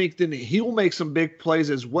 then I think then he'll make some big plays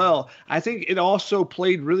as well. I think it also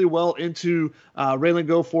played really well into Raylan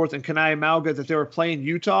Goforth and Kanai Mauga that they were playing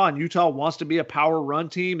Utah, and Utah wants to be a power run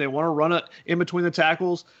team. They want to run it in between the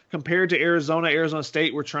tackles. Compared to Arizona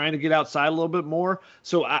State, we're trying to get outside a little bit more.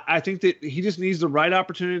 So I think that he just needs the right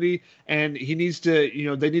opportunity, and he needs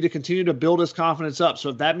to, they need to continue to build his confidence up. So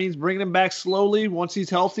if that means bringing him back slowly once he's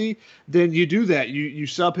healthy, then you do that. You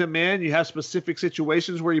sub him in. You have specific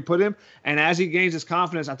situations where you put him, and as he gains his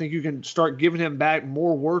confidence, I think you can start giving him back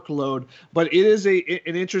more workload. But it is an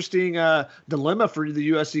interesting dilemma for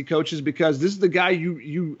the USC coaches, because this is the guy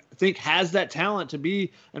you think has that talent to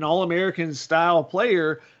be an All-American style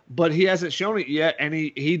player, but he hasn't shown it yet, and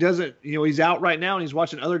he doesn't, he's out right now and he's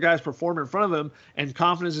watching other guys perform in front of him, and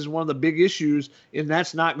confidence is one of the big issues, and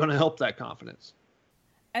that's not going to help that confidence.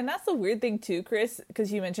 And that's the weird thing too, Chris,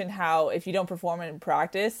 because you mentioned how if you don't perform in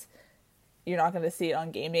practice, you're not going to see it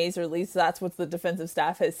on game days, or at least that's what the defensive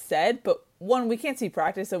staff has said. But one, we can't see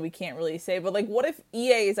practice, so we can't really say. But what if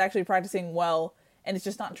EA is actually practicing well and it's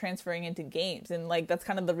just not transferring into games? And that's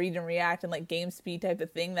kind of the read and react and game speed type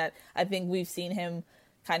of thing that I think we've seen him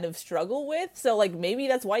kind of struggle with. So maybe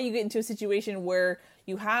that's why you get into a situation where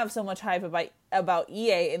you have so much hype about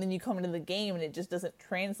EA, and then you come into the game and it just doesn't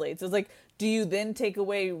translate. So it's do you then take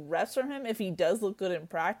away reps from him if he does look good in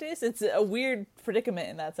practice? It's a weird predicament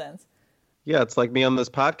in that sense. Yeah, it's like me on this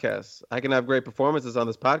podcast. I can have great performances on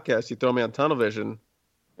this podcast. You throw me on tunnel vision,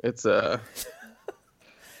 it's a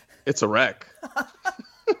wreck.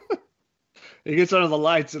 He gets under the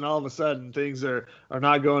lights, and all of a sudden things are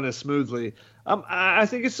not going as smoothly. I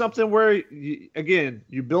think it's something where,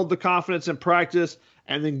 you build the confidence in practice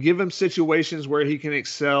and then give him situations where he can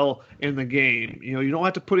excel in the game. You don't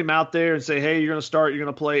have to put him out there and say, hey, you're going to start, you're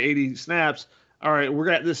going to play 80 snaps. All right, we're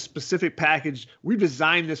got this specific package. We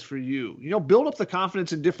designed this for you. Build up the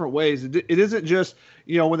confidence in different ways. It isn't just,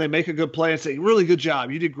 when they make a good play and say, really good job,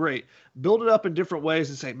 you did great. Build it up in different ways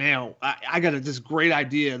and say, man, I got this great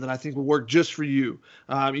idea that I think will work just for you.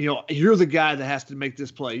 You're the guy that has to make this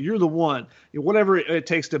play. You're the one. Whatever it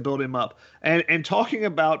takes to build him up. And talking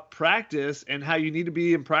about practice and how you need to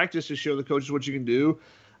be in practice to show the coaches what you can do,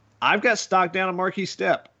 I've got stock down on Marquis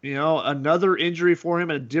Stepp. Another injury for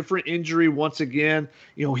him, a different injury once again.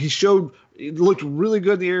 He looked really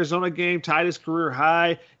good in the Arizona game, tied his career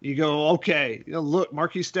high. You go, okay, look,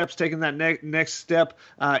 Marquis Stepp's taking that next step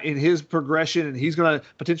in his progression, and he's going to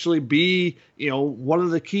potentially be, one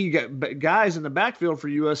of the key guys in the backfield for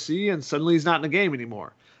USC, and suddenly he's not in the game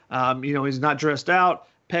anymore. He's not dressed out.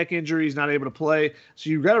 Pec injury, he's not able to play. So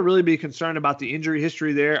you've got to really be concerned about the injury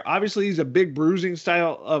history there. Obviously, he's a big bruising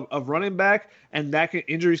style of running back, and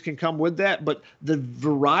injuries can come with that. But the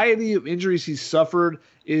variety of injuries he's suffered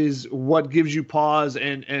is what gives you pause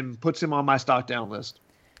and puts him on my stock down list.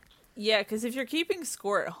 Yeah, because if you're keeping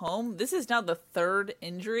score at home, this is now the third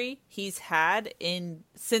injury he's had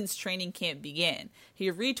since training camp began. He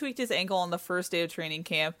retweaked his ankle on the first day of training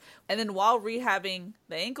camp, and then while rehabbing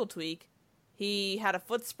the ankle tweak, he had a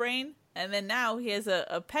foot sprain, and then now he has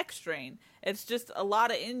a pec strain. It's just a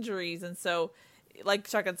lot of injuries, and so, like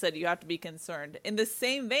Shotgun said, you have to be concerned. In the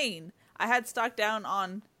same vein, I had stock down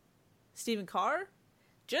on Stephen Carr,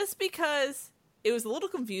 just because it was a little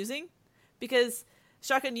confusing, because,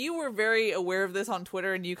 Shotgun, you were very aware of this on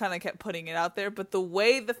Twitter, and you kind of kept putting it out there, but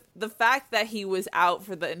the fact that he was out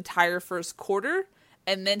for the entire first quarter,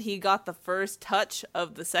 and then he got the first touch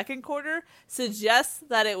of the second quarter, suggests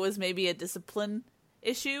that it was maybe a discipline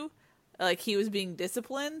issue, he was being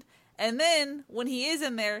disciplined. And then when he is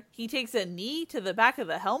in there, he takes a knee to the back of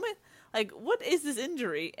the helmet. What is this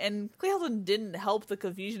injury? And Clay Helton didn't help the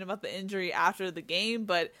confusion about the injury after the game,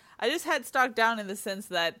 but I just had stock down in the sense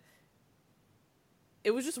that it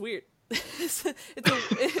was just weird. It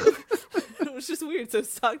was just weird, so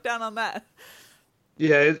stock down on that.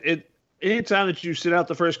 Yeah, anytime that you sit out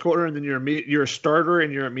the first quarter and then you're a starter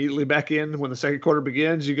and you're immediately back in when the second quarter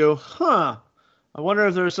begins, you go, I wonder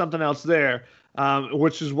if there's something else there,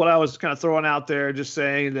 which is what I was kind of throwing out there, just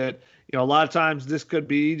saying that, a lot of times this could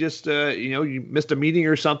be just, you missed a meeting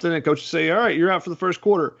or something and coaches say, all right, you're out for the first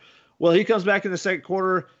quarter. Well, he comes back in the second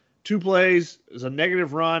quarter, 2 plays is a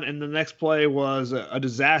negative run, and the next play was a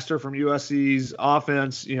disaster from USC's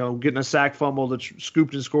offense, getting a sack fumble that's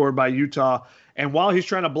scooped and scored by Utah. And while he's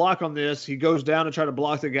trying to block on this, he goes down to try to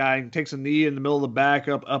block the guy and takes a knee in the middle of the back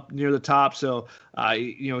up near the top. So,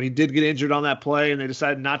 he did get injured on that play, and they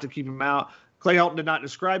decided not to keep him out. Clay Helton did not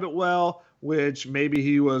describe it well, which maybe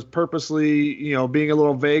he was purposely, being a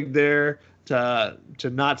little vague there to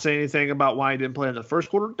not say anything about why he didn't play in the first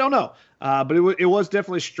quarter. Don't know. But it was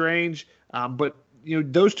definitely strange. But,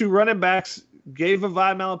 those 2 running backs gave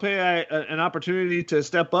Vavae Malepeai an opportunity to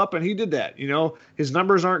step up, and he did that. His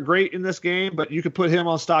numbers aren't great in this game, but you could put him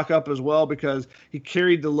on stock up as well because he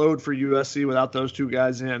carried the load for USC without those 2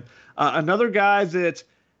 guys in. Another guy that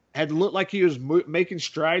had looked like he was making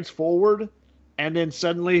strides forward, and then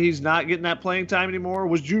suddenly he's not getting that playing time anymore,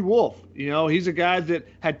 was Jude Wolfe. He's a guy that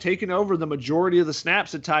had taken over the majority of the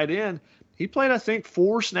snaps at tight end. He played, I think,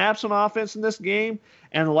 4 snaps on offense in this game,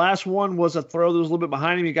 and the last one was a throw that was a little bit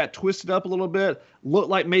behind him. He got twisted up a little bit, looked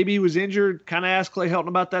like maybe he was injured. Kind of asked Clay Helton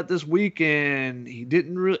about that this week, and he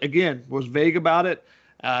didn't really, again, was vague about it.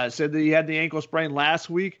 Said that he had the ankle sprain last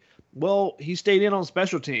week. Well, he stayed in on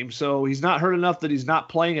special teams, so he's not hurt enough that he's not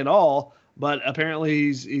playing at all. But apparently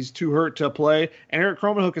he's too hurt to play. And Eric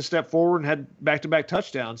Cromenhoek has stepped forward and had back-to-back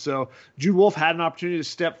touchdowns. So Jude Wolfe had an opportunity to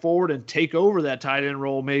step forward and take over that tight end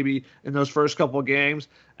role maybe in those first couple of games.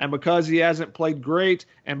 And because he hasn't played great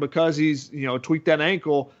and because he's, tweaked that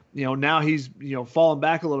ankle, now he's, fallen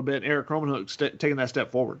back a little bit. And Eric Cromenhoek's taking that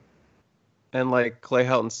step forward. And like Clay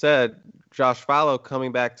Helton said, Josh Falo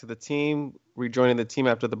coming back to the team, rejoining the team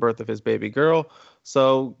after the birth of his baby girl.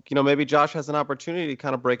 So, maybe Josh has an opportunity to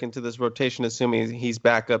kind of break into this rotation, assuming he's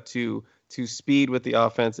back up to speed with the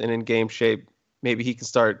offense and in game shape. Maybe he can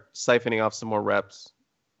start siphoning off some more reps.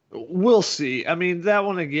 We'll see. I mean, that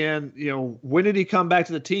one again, when did he come back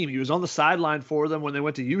to the team? He was on the sideline for them when they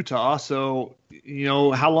went to Utah. So,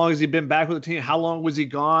 how long has he been back with the team? How long was he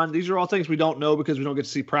gone? These are all things we don't know because we don't get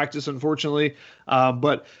to see practice, unfortunately.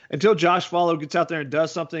 But until Josh Falo gets out there and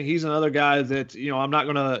does something, he's another guy that, I'm not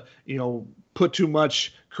going to, put too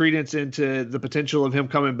much credence into the potential of him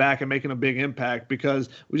coming back and making a big impact because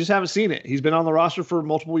we just haven't seen it. He's been on the roster for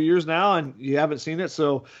multiple years now, and you haven't seen it.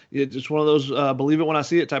 So it's one of those believe it when I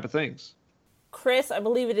see it type of things. Chris, I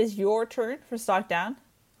believe it is your turn for Stock Down.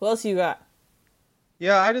 Who else you got?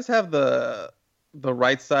 Yeah, I just have the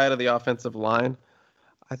right side of the offensive line.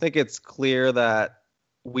 I think it's clear that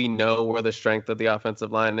we know where the strength of the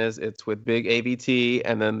offensive line is. It's with big ABT,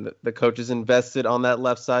 and then the coaches invested on that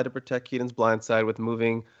left side to protect Keaton's blind side with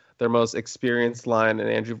moving their most experienced lineman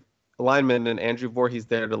and Andrew Voorhees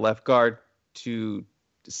there to left guard to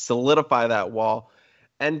solidify that wall.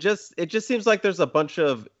 And it just seems like there's a bunch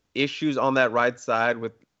of issues on that right side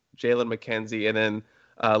with Jalen McKenzie and then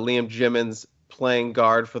Liam Jimmons playing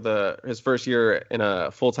guard for his first year in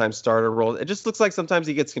a full-time starter role. It just looks like sometimes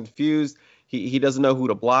he gets confused. He doesn't know who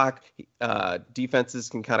to block. Defenses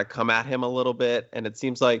can kind of come at him a little bit. And it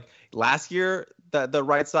seems like last year that the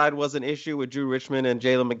right side was an issue with Drew Richmond and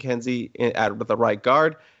Jalen McKenzie with the right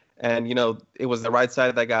guard. And, it was the right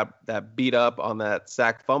side that got that beat up on that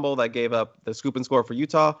sack fumble that gave up the scoop and score for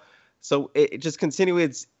Utah. So it just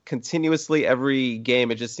continuously every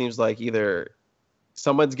game. It just seems like either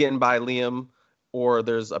someone's getting by Liam or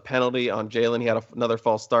there's a penalty on Jalen. He had another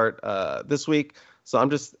false start this week. So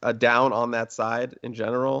I'm just down on that side in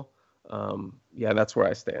general. That's where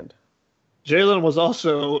I stand. Jalen was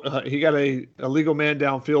also he got a illegal man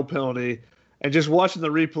downfield penalty. And just watching the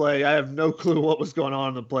replay, I have no clue what was going on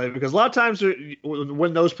in the play because a lot of times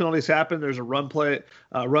when those penalties happen, there's a run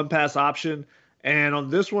pass option. And on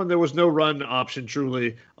this one, there was no run option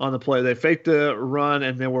truly on the play. They faked the run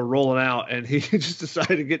and then were rolling out, and he just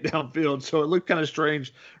decided to get downfield. So it looked kind of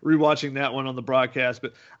strange rewatching that one on the broadcast.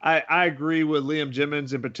 But I agree with Liam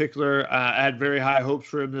Jimmons in particular. I had very high hopes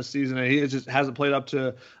for him this season, and he just hasn't played up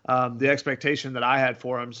to the expectation that I had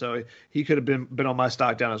for him. So he could have been on my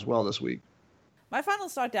stock down as well this week. My final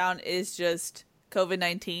stock down is just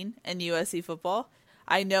COVID-19 and USC football.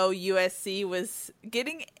 I know USC was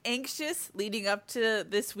getting anxious leading up to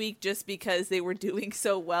this week just because they were doing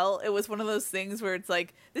so well. It was one of those things where it's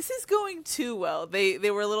like, this is going too well. They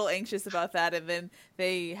were a little anxious about that, and then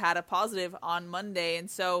they had a positive on Monday.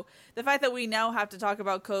 And so the fact that we now have to talk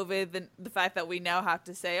about COVID, the fact that we now have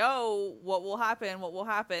to say, oh, what will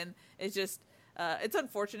happen, is just, it's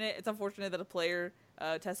unfortunate. It's unfortunate that a player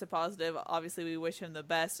tested positive. Obviously, we wish him the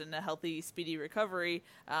best and a healthy, speedy recovery.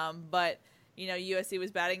 But USC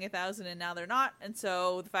was batting 1,000 and now they're not. And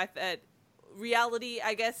so the fact that reality,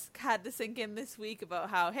 I guess, had to sink in this week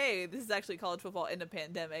about how, hey, this is actually college football in a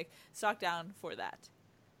pandemic. Stock down for that.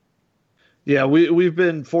 Yeah, we've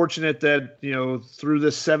been fortunate that, through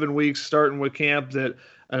this 7 weeks starting with camp, that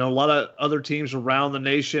and a lot of other teams around the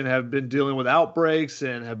nation have been dealing with outbreaks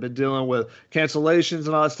and have been dealing with cancellations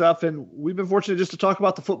and all that stuff. And we've been fortunate just to talk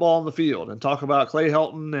about the football on the field and talk about Clay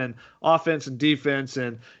Helton and offense and defense.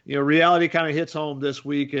 And, reality kind of hits home this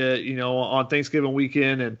week, on Thanksgiving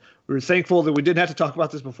weekend. And we were thankful that we didn't have to talk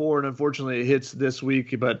about this before, and unfortunately it hits this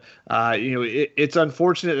week. But, it's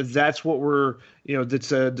unfortunate that that's what we're,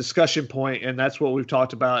 that's a discussion point, and that's what we've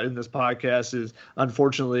talked about in this podcast is,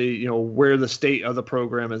 unfortunately, where the state of the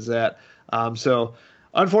program is at. So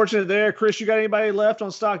unfortunate there. Chris, you got anybody left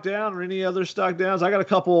on Stock Down or any other Stock Downs? I got a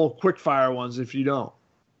couple quick fire ones if you don't.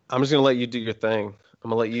 I'm just going to let you do your thing. I'm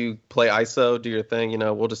going to let you play ISO, do your thing.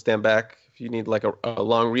 We'll just stand back. If you need like a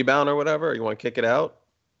long rebound or whatever, or you want to kick it out,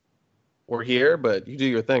 we're here, but you do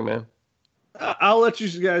your thing, man. I'll let you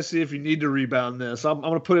guys see if you need to rebound this. I'm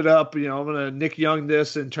going to put it up. I'm going to Nick Young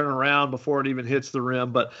this and turn around before it even hits the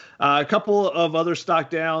rim. But a couple of other Stock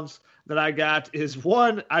Downs that I got is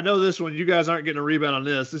one. I know this one. You guys aren't getting a rebound on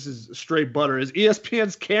this. This is straight butter. Is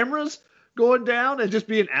ESPN's cameras going down and just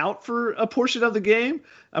being out for a portion of the game?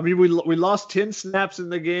 I mean, we lost 10 snaps in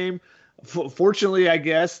the game. Fortunately, I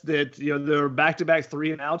guess that there were back-to-back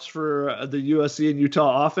 3-and-outs for the USC and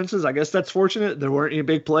Utah offenses. I guess that's fortunate. There weren't any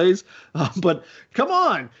big plays, but come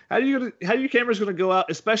on, how are your cameras going to go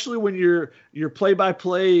out, especially when your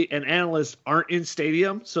play-by-play and analysts aren't in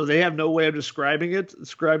stadium, so they have no way of describing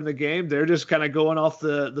the game. They're just kind of going off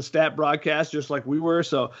the stat broadcast, just like we were.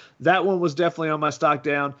 So that one was definitely on my Stock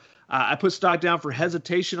Down. I put Stock Down for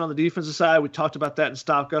hesitation on the defensive side. We talked about that and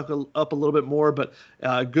Stock up a little bit more, but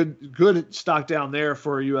good Stock Down there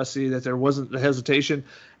for USC that there wasn't the hesitation.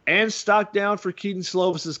 And Stock Down for Keaton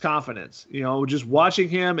Slovis's confidence. Just watching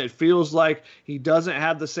him, it feels like he doesn't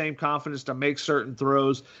have the same confidence to make certain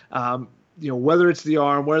throws. Whether it's the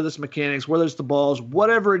arm, whether it's mechanics, whether it's the balls,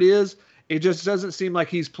 whatever it is, it just doesn't seem like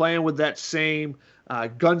he's playing with that same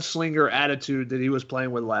gunslinger attitude that he was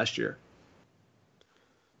playing with last year.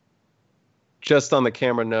 Just on the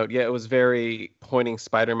camera note, yeah, it was very pointing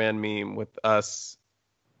Spider-Man meme with us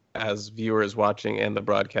as viewers watching and the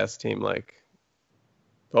broadcast team. Like,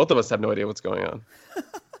 both of us have no idea what's going on.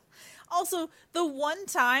 Also, the one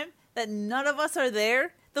time that none of us are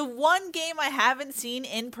there, the one game I haven't seen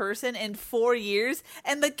in person in 4 years,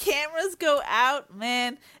 and the cameras go out,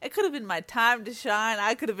 man, it could have been my time to shine.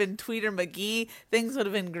 I could have been Tweeter McGee. Things would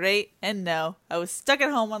have been great. And no, I was stuck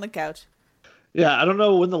at home on the couch. Yeah, I don't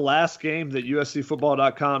know when the last game that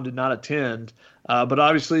USCFootball.com did not attend, but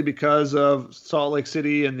obviously because of Salt Lake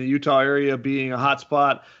City and the Utah area being a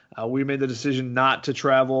hotspot, we made the decision not to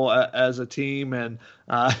travel as a team. And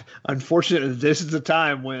unfortunately, this is the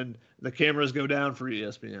time when the cameras go down for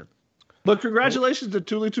ESPN. But congratulations to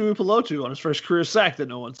Tuli Tuipulotu on his first career sack that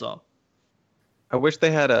no one saw. I wish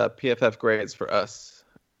they had PFF grades for us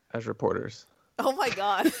as reporters. Oh, my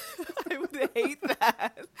God. I would hate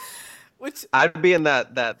that. I'd be in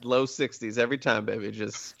that low 60s every time, baby.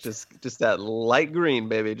 Just that light green,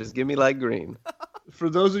 baby. Just give me light green. For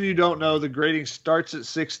those of you who don't know, the grading starts at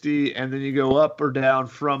 60 and then you go up or down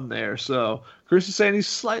from there. So Chris is saying he's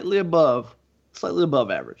slightly above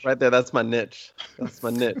average. Right there, that's my niche. That's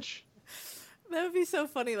my niche. That would be so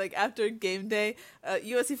funny. Like after game day,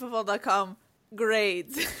 USCFootball.com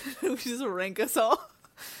grades. We just rank us all.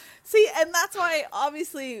 See, and that's why,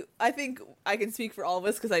 obviously, I think I can speak for all of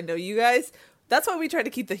us because I know you guys. That's why we try to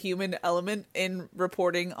keep the human element in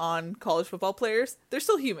reporting on college football players. They're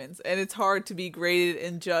still humans, and it's hard to be graded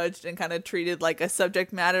and judged and kind of treated like a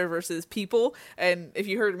subject matter versus people. And if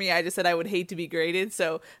you heard me, I just said I would hate to be graded.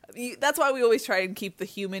 So that's why we always try and keep the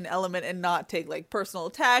human element and not take like personal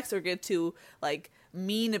attacks or get too like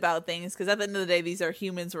mean about things. Because at the end of the day, these are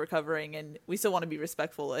humans we're covering, and we still want to be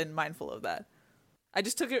respectful and mindful of that. I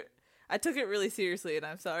took it really seriously, and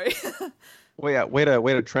I'm sorry. Way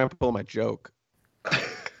to trample my joke.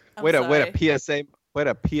 Way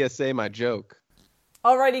to PSA my joke.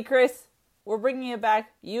 Alrighty, Chris, we're bringing it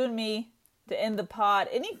back, you and me, to end the pod.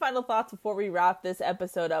 Any final thoughts before we wrap this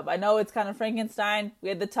episode up? I know it's kind of Frankenstein. We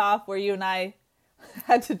had the top where you and I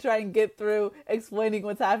had to try and get through explaining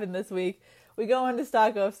what's happened this week. We go into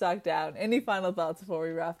stock up, stock down. Any final thoughts before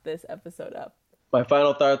we wrap this episode up? My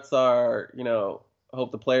final thoughts are, I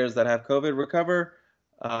hope the players that have COVID recover.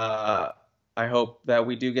 I hope that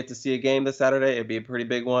we do get to see a game this Saturday. It'd be a pretty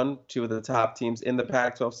big one. Two of the top teams in the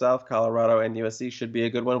Pac-12 South, Colorado and USC, should be a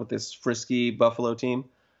good one with this frisky Buffalo team.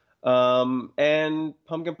 And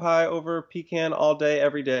pumpkin pie over pecan all day,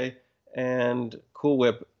 every day, and Cool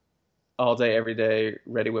Whip all day, every day.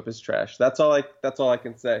 Ready Whip is trash. That's all I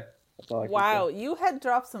can say. Wow, you had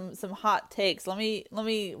dropped some hot takes. Let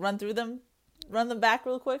me run through them. run them back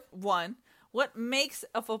real quick. 1, what makes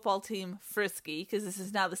a football team frisky? Because this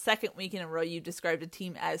is now the second week in a row you've described a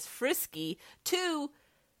team as frisky. 2,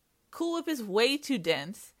 Cool Whip is way too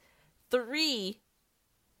dense. 3,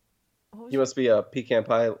 you must be a pecan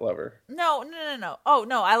pie lover. No.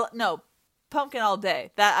 Oh no, pumpkin all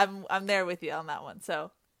day. That I'm there with you on that one.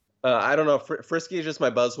 So I don't know. Frisky is just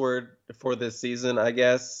my buzzword for this season, I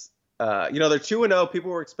guess. They're 2-0.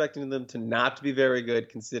 People were expecting them to not be very good,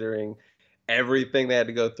 considering everything they had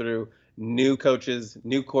to go through. New coaches,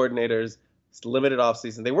 new coordinators, limited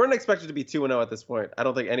offseason. They weren't expected to be 2-0 at this point. I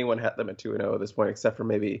don't think anyone had them at 2-0 at this point, except for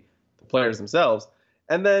maybe the players themselves.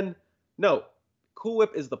 And then, no, Cool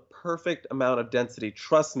Whip is the perfect amount of density.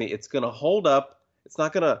 Trust me, it's going to hold up. It's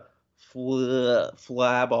not going to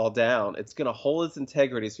flab all down. It's going to hold its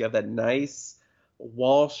integrity, so you have that nice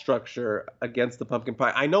wall structure against the pumpkin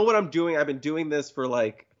pie. I know what I'm doing. I've been doing this for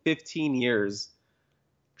like 15 years.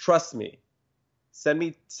 Trust me. Send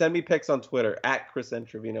me pics on Twitter at Chris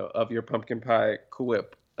Trevino of your pumpkin pie Cool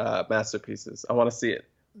Whip masterpieces. I want to see it.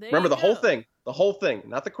 Remember the whole thing,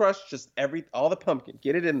 not the crush, just all the pumpkin.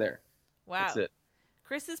 Get it in there. Wow. That's it.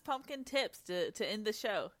 Chris's pumpkin tips to end the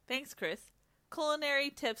show. Thanks, Chris. Culinary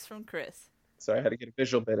tips from Chris. Sorry, I had to get a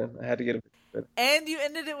visual bit in. And you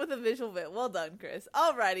ended it with a visual bit. Well done, Chris.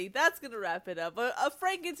 Alrighty, that's going to wrap it up. A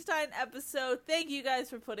Frankenstein episode. Thank you guys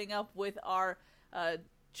for putting up with our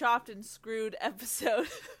chopped and screwed episode.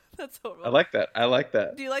 That's horrible. I like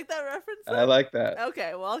that. Do you like that reference? I like that.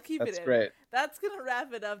 Okay, well, I'll keep it in. That's great. That's going to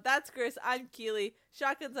wrap it up. That's Chris. I'm Keely.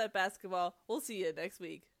 Shotguns at Basketball. We'll see you next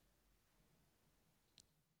week.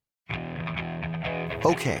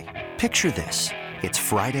 Okay, picture this. It's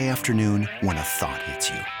Friday afternoon when a thought hits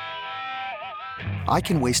you. I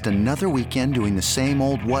can waste another weekend doing the same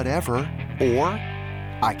old whatever, or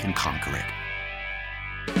I can conquer it.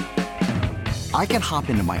 I can hop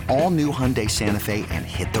into my all-new Hyundai Santa Fe and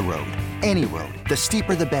hit the road. Any road. The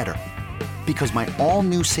steeper, the better. Because my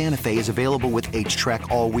all-new Santa Fe is available with H-Track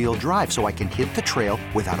all-wheel drive, so I can hit the trail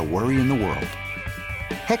without a worry in the world.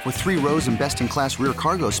 Heck, with 3 rows and best-in-class rear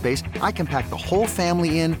cargo space, I can pack the whole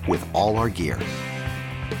family in with all our gear.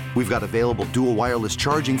 We've got available dual wireless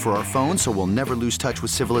charging for our phones, so we'll never lose touch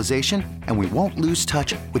with civilization, and we won't lose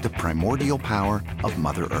touch with the primordial power of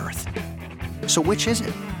Mother Earth. So which is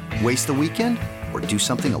it? Waste the weekend or do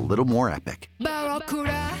something a little more epic?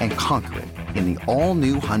 And conquer it in the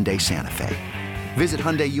all-new Hyundai Santa Fe. Visit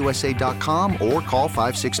HyundaiUSA.com or call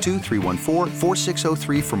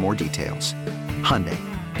 562-314-4603 for more details. Hyundai,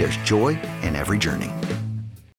 there's joy in every journey.